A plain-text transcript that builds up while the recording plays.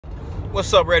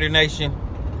What's up, Raider Nation?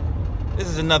 This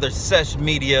is another Sesh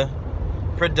Media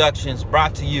Productions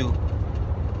brought to you.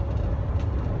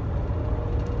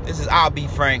 This is I'll Be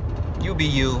Frank, you be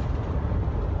you.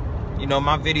 You know,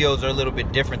 my videos are a little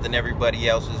bit different than everybody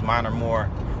else's. Mine are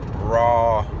more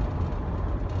raw.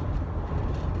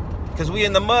 Because we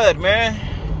in the mud, man.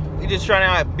 We just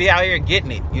trying to be out here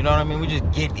getting it. You know what I mean? We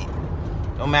just get it.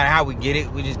 No matter how we get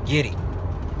it, we just get it.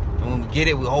 And when we get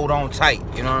it, we hold on tight.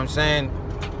 You know what I'm saying?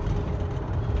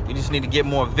 We just need to get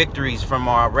more victories from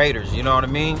our Raiders. You know what I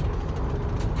mean?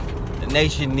 The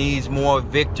nation needs more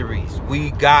victories.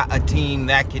 We got a team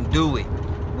that can do it.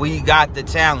 We got the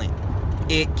talent.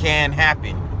 It can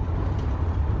happen.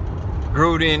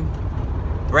 Gruden,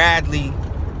 Bradley,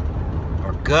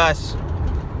 or Gus,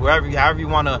 however you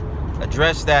want to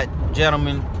address that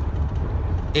gentleman,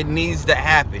 it needs to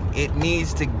happen. It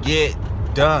needs to get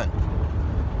done.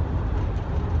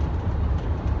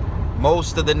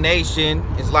 Most of the nation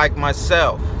is like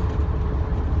myself.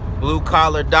 Blue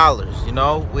collar dollars, you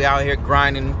know? We out here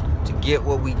grinding to get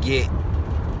what we get.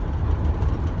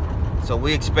 So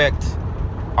we expect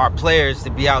our players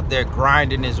to be out there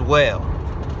grinding as well.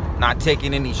 Not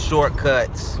taking any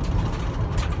shortcuts.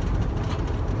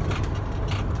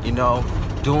 You know,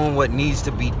 doing what needs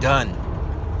to be done.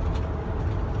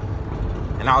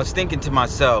 And I was thinking to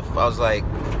myself, I was like,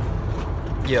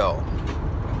 yo,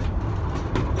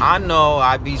 I know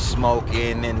I be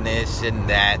smoking and this and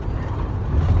that.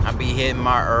 I be hitting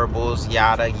my herbals,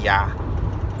 yada yada.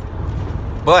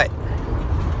 But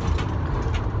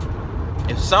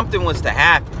if something was to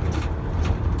happen,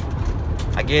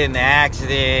 I get in an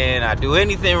accident, I do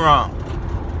anything wrong,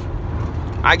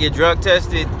 I get drug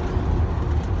tested,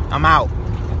 I'm out.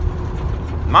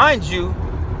 Mind you,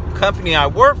 the company I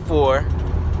work for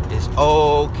is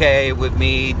okay with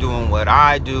me doing what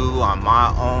I do on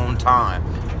my own time.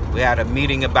 We had a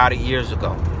meeting about it years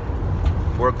ago.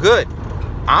 We're good.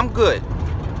 I'm good.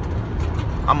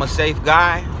 I'm a safe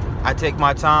guy. I take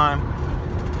my time.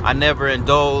 I never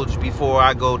indulge before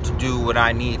I go to do what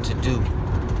I need to do.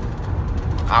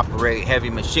 Operate heavy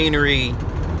machinery,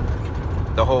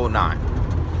 the whole nine.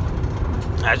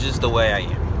 That's just the way I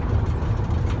am.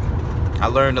 I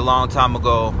learned a long time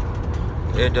ago,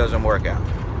 it doesn't work out.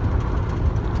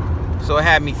 So it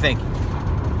had me thinking,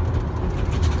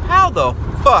 how the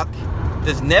fuck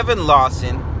does Nevin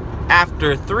Lawson,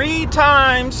 after 3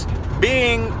 times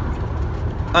being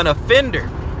an offender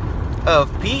of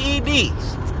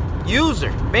PEDs,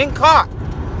 user, being caught,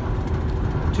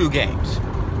 2 games,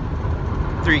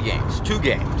 3 games, 2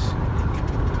 games,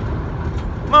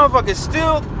 motherfucker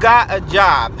still got a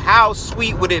job? How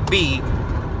sweet would it be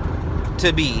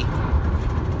to be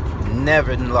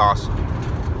Nevin Lawson?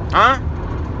 Huh?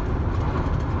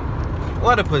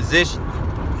 What a position.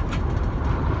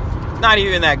 Not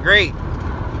even that great.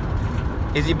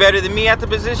 Is he better than me at the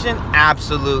position?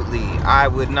 Absolutely. I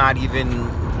would not even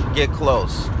get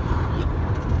close.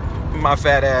 My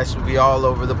fat ass would be all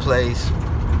over the place,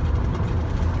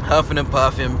 huffing and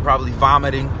puffing, probably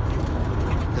vomiting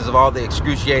because of all the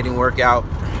excruciating workout.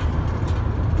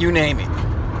 You name it.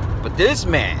 But this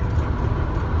man,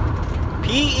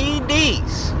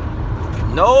 PEDs,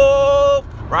 no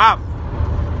problem.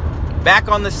 Back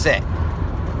on the set.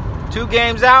 2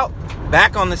 games out,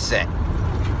 back on the set.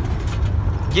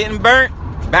 Getting burnt,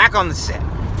 back on the set.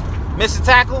 Miss a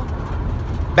tackle,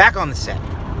 back on the set.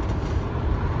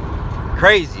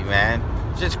 Crazy, man.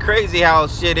 Just crazy how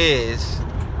shit is.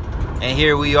 And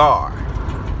here we are.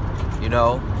 You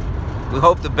know, we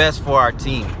hope the best for our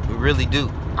team. We really do.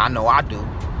 I know I do.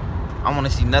 I want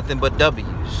to see nothing but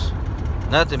W's.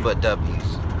 Nothing but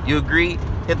W's. You agree?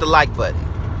 Hit the like button.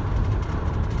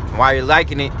 While you're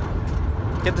liking it,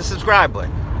 hit the subscribe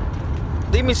button.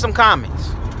 Leave me some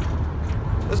comments.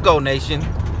 Let's go, nation.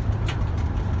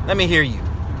 Let me hear you.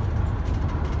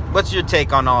 What's your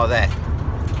take on all that?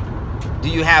 Do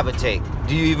you have a take?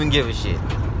 Do you even give a shit?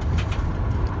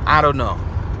 I don't know.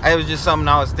 It was just something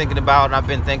I was thinking about, and I've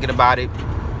been thinking about it.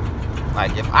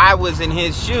 Like, if I was in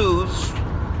his shoes,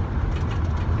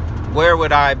 where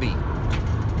would I be?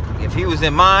 If he was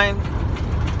in mine,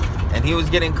 and he was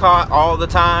getting caught all the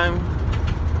time,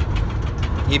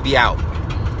 he'd be out.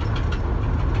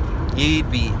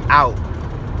 He'd be out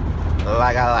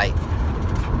like I like.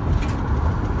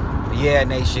 But yeah,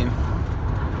 nation.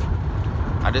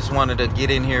 I just wanted to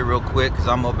get in here real quick because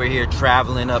I'm over here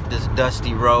traveling up this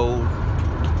dusty road.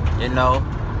 You know,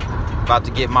 about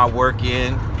to get my work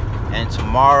in. And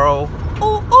tomorrow,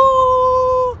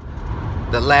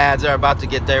 the lads are about to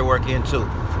get their work in too.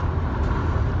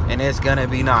 And it's gonna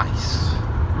be nice.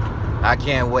 I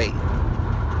can't wait.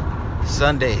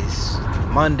 Sundays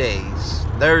Mondays,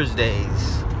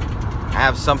 Thursdays. I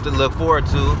have something to look forward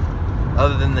to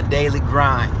other than the daily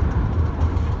grind.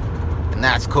 And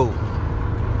that's cool.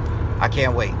 I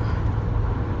can't wait.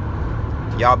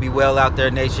 Y'all be well out there,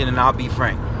 nation, and I'll be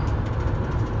frank.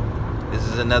 This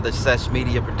is another Sesh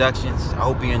Media Productions. I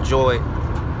hope you enjoyed.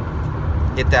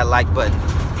 Hit that like button.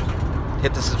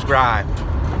 Hit the subscribe.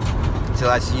 Until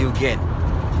I see you again.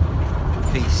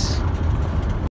 Peace.